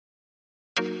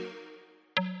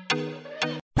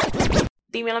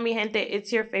Dímelo, mi gente.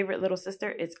 It's your favorite little sister.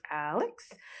 It's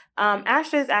Alex.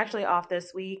 Asha is actually off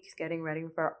this week. She's getting ready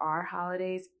for our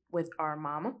holidays with our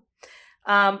mama.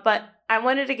 But I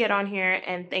wanted to get on here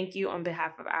and thank you on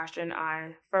behalf of Asha and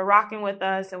I for rocking with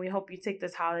us. And we hope you take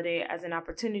this holiday as an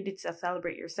opportunity to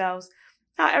celebrate yourselves.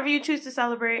 However you choose to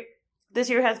celebrate. This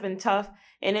year has been tough,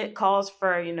 and it calls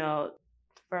for,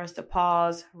 for us to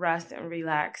pause, rest, and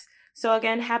relax. So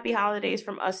again, happy holidays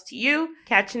from us to you.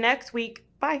 Catch you next week.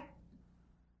 Bye.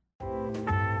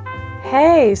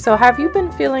 Hey, so have you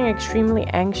been feeling extremely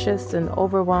anxious and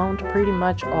overwhelmed pretty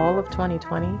much all of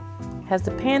 2020? Has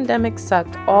the pandemic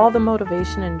sucked all the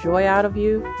motivation and joy out of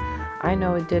you? I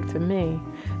know it did for me.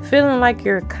 Feeling like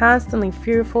you're constantly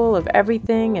fearful of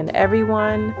everything and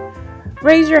everyone?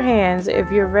 Raise your hands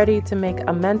if you're ready to make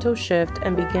a mental shift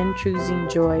and begin choosing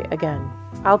joy again.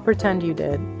 I'll pretend you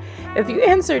did. If you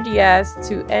answered yes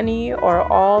to any or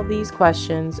all these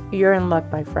questions, you're in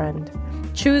luck, my friend.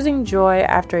 Choosing Joy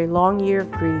After a Long Year of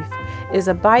Grief is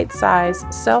a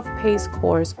bite-sized, self-paced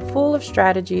course full of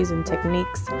strategies and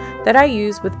techniques that I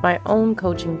use with my own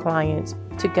coaching clients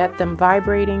to get them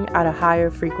vibrating at a higher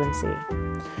frequency.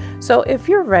 So if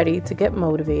you're ready to get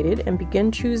motivated and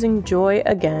begin choosing joy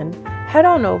again, head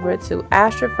on over to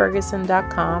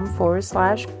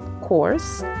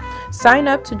AstraFerguson.com/course. Sign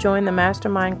up to join the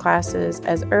mastermind classes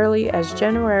as early as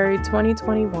January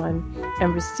 2021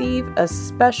 and receive a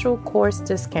special course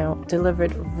discount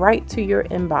delivered right to your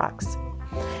inbox.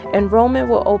 Enrollment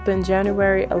will open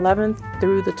January 11th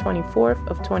through the 24th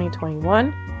of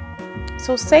 2021.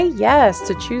 So say yes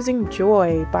to choosing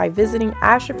joy by visiting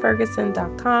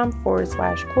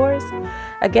AstraFerguson.com/course.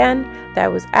 Again,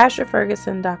 that was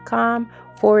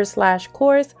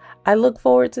AstraFerguson.com/course. I look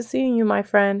forward to seeing you, my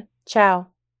friend. Ciao.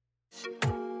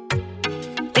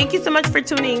 Thank you so much for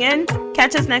tuning in.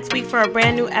 Catch us next week for a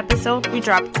brand new episode. We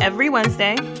drop every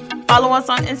Wednesday. Follow us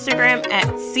on Instagram at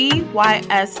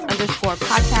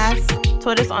CYS_podcast.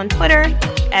 Tweet us on Twitter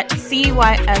at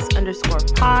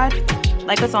CYS_pod.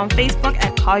 Like us on Facebook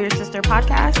at Call Your Sister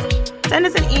Podcast. Send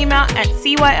us an email at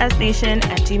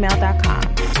cysnation@gmail.com.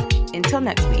 Until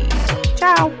next week.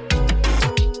 Ciao.